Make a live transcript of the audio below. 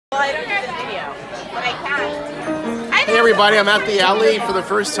I don't have the video, but I can. Hey everybody, I'm at the alley for the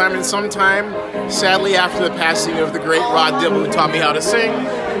first time in some time. Sadly, after the passing of the great Dibble, who taught me how to sing.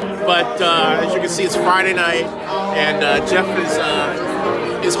 But as you can see, it's Friday night, and Jeff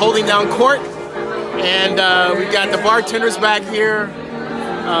is holding down court. And we've got the bartenders back here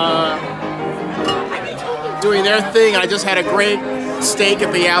doing their thing. I just had a great steak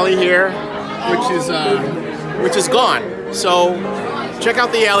at the alley here, which is gone. So check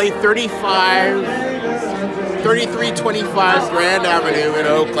out the alley, 3325 Grand Avenue in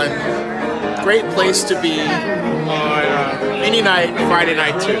Oakland. Great place to be on any night, Friday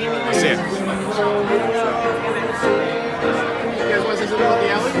night too. That's it. You guys want to say something about the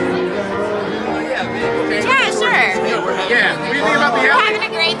alley? Yeah, sure. Yeah, what do you think about the alley? We're having a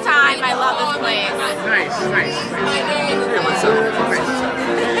great time. I love this place. Nice.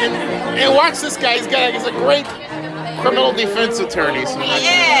 And watch this guy. He's a great criminal defense attorney. So He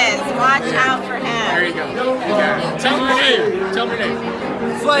is. Watch out for him. there you go. Tell me your name.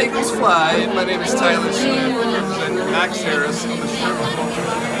 Fly Eagles Fly. My name is Tyler Schmidt. I represent Max Harris on the Sherman Culture.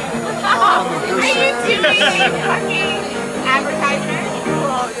 Are you doing fucking advertisement?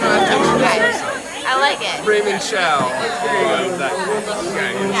 I like it. Raymond Chow.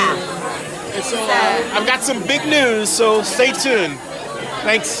 Yeah. So, I've got some big news, so stay tuned.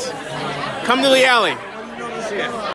 Thanks. Come to the alley. See ya.